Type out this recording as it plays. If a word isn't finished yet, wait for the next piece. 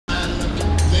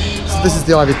So this is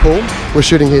the Ivy Pool. We're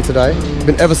shooting here today. We've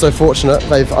been ever so fortunate.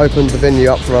 They've opened the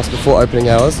venue up for us before opening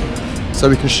hours, so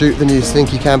we can shoot the new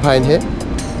Stinky campaign here.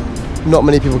 Not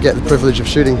many people get the privilege of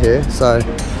shooting here, so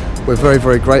we're very,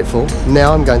 very grateful.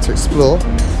 Now I'm going to explore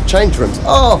change rooms.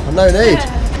 Oh, no need.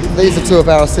 These are two of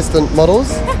our assistant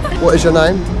models. What is your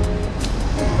name?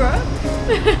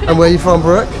 Brooke. And where are you from,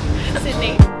 Brooke?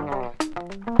 Sydney.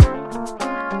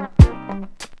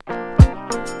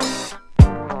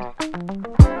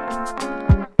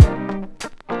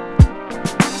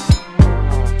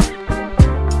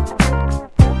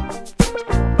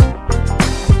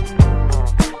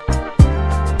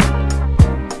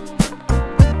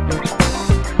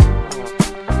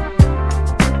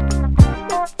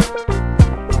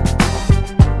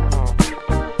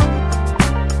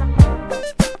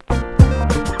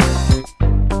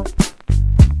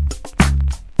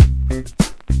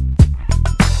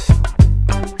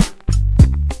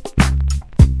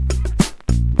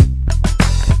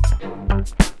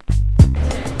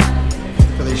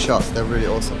 Shots, they're really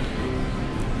awesome.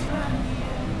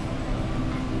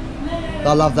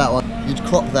 I love that one. You'd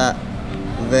crop that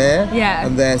there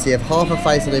and there, so you have half a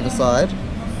face on either side,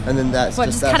 and then that's what,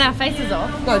 just cut our faces off?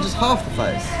 No, just half the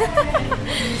face.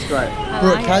 It's great.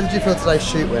 Brooke, how did you feel today's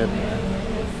shoot went?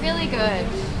 Really good.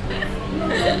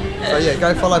 So yeah,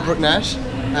 go follow Brooke Nash,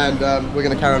 and we're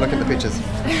going to carry on looking at the pictures.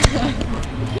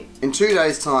 In 2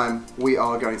 days' time, we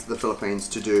are going to the Philippines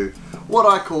to do what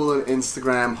I call an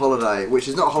Instagram holiday, which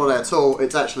is not a holiday at all.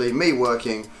 It's actually me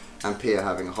working and Pia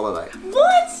having a holiday.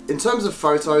 What? In terms of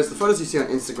photos, the photos you see on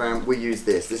Instagram, we use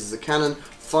this. This is a Canon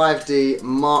 5D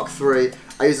Mark III.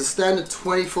 I use a standard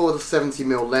 24 to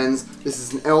 70mm lens. This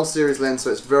is an L series lens,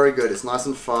 so it's very good. It's nice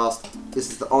and fast.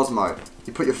 This is the OSMO.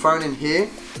 You put your phone in here,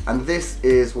 and this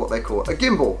is what they call a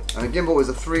gimbal. And a gimbal is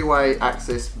a 3-way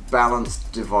axis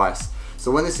balanced device. So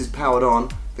when this is powered on,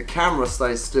 the camera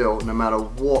stays still no matter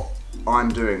what I'm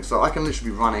doing. So I can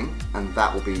literally be running and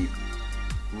that will be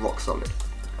rock solid.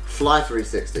 Fly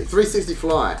 360. 360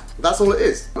 fly. That's all it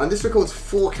is. And this records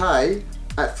 4K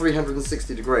at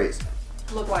 360 degrees.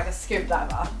 Look like a scuba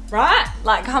diver, right?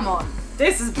 Like, come on.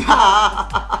 This is bad.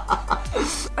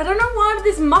 I don't know why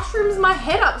this mushrooms my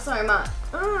head up so much.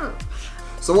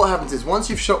 So what happens is, once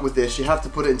you've shot with this, you have to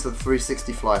put it into the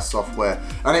 360 Fly software,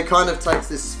 and it kind of takes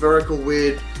this spherical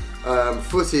weird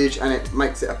footage and it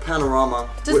makes it a panorama.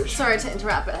 Sorry to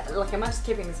interrupt, but like, am I just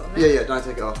keeping this on there? Yeah, don't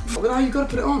take it off. But no, you've got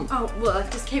to put it on. Oh, well,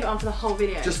 just keep it on for the whole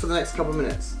video. Just for the next couple of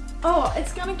minutes. Oh,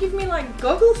 it's gonna give me like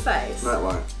goggle face. No, it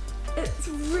won't. It's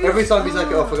really Every time you take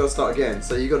it off, I've got to start again,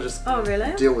 so you've got to just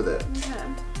deal with it. Okay.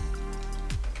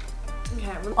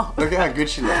 Look at how good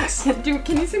she looks.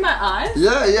 Can you see my eyes?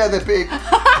 Yeah, they're big.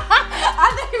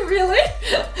 Are they really?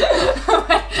 Are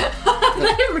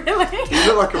they really? You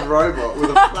look like a robot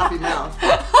with a flappy mouth.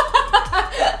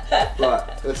 Right,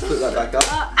 let's put that back up.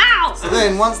 Ow! So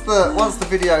then, once the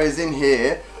video is in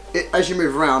here, as you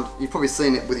move around, you've probably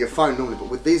seen it with your phone normally, but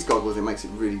with these goggles, it makes it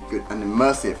really good and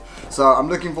immersive. So I'm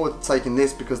looking forward to taking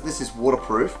this because this is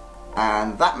waterproof,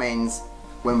 and that means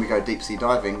when we go deep sea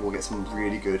diving, we'll get some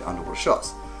really good underwater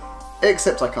shots.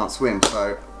 Except I can't swim,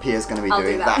 so Pia's going to be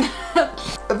doing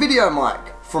that. A video mic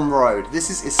from Rode. This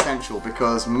is essential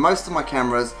because most of my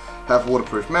cameras have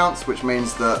waterproof mounts, which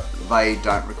means that they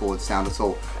don't record sound at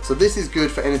all. So this is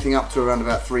good for anything up to around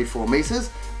about 3-4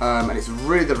 meters, and it's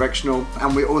really directional.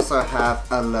 And we also have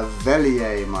a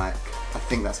lavalier mic. I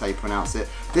think that's how you pronounce it.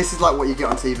 This is like what you get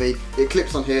on TV. It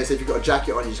clips on here, so if you've got a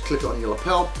jacket on, you just clip it on your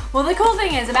lapel. Well, the cool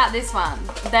thing is about this one,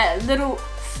 that little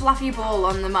fluffy ball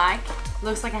on the mic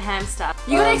looks like a hamster.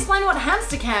 You gotta explain what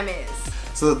hamster cam is.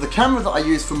 So the camera that I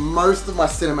use for most of my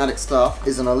cinematic stuff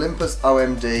is an Olympus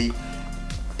OMD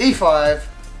E5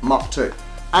 MII.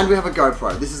 And we have a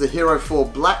GoPro. This is a Hero 4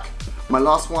 Black. My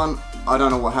last one, I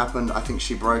don't know what happened. I think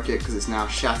she broke it because it's now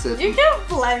shattered. You can't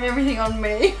blame everything on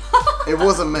me. It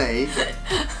wasn't me.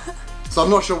 So I'm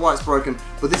not sure why it's broken,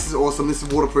 but this is awesome. This is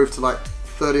waterproof to like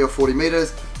 30 or 40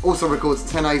 meters. Also records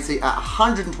 1080 at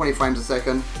 120 frames a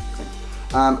second.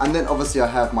 And then obviously I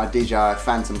have my DJI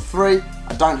Phantom 3.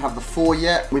 I don't have the 4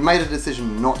 yet. We made a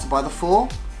decision not to buy the 4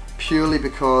 purely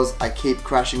because I keep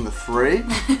crashing the 3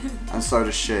 and so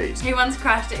does she. He once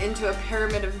crashed it into a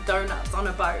pyramid of donuts on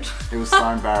a boat. It was so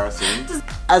embarrassing.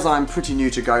 As I'm pretty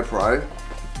new to GoPro,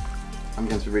 I'm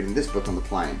going to be reading this book on the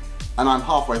plane. And I'm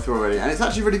halfway through already, and it's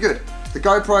actually really good. The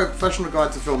GoPro Professional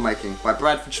Guide to Filmmaking by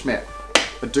Bradford Schmidt,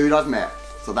 a dude I've met.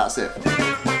 So that's it.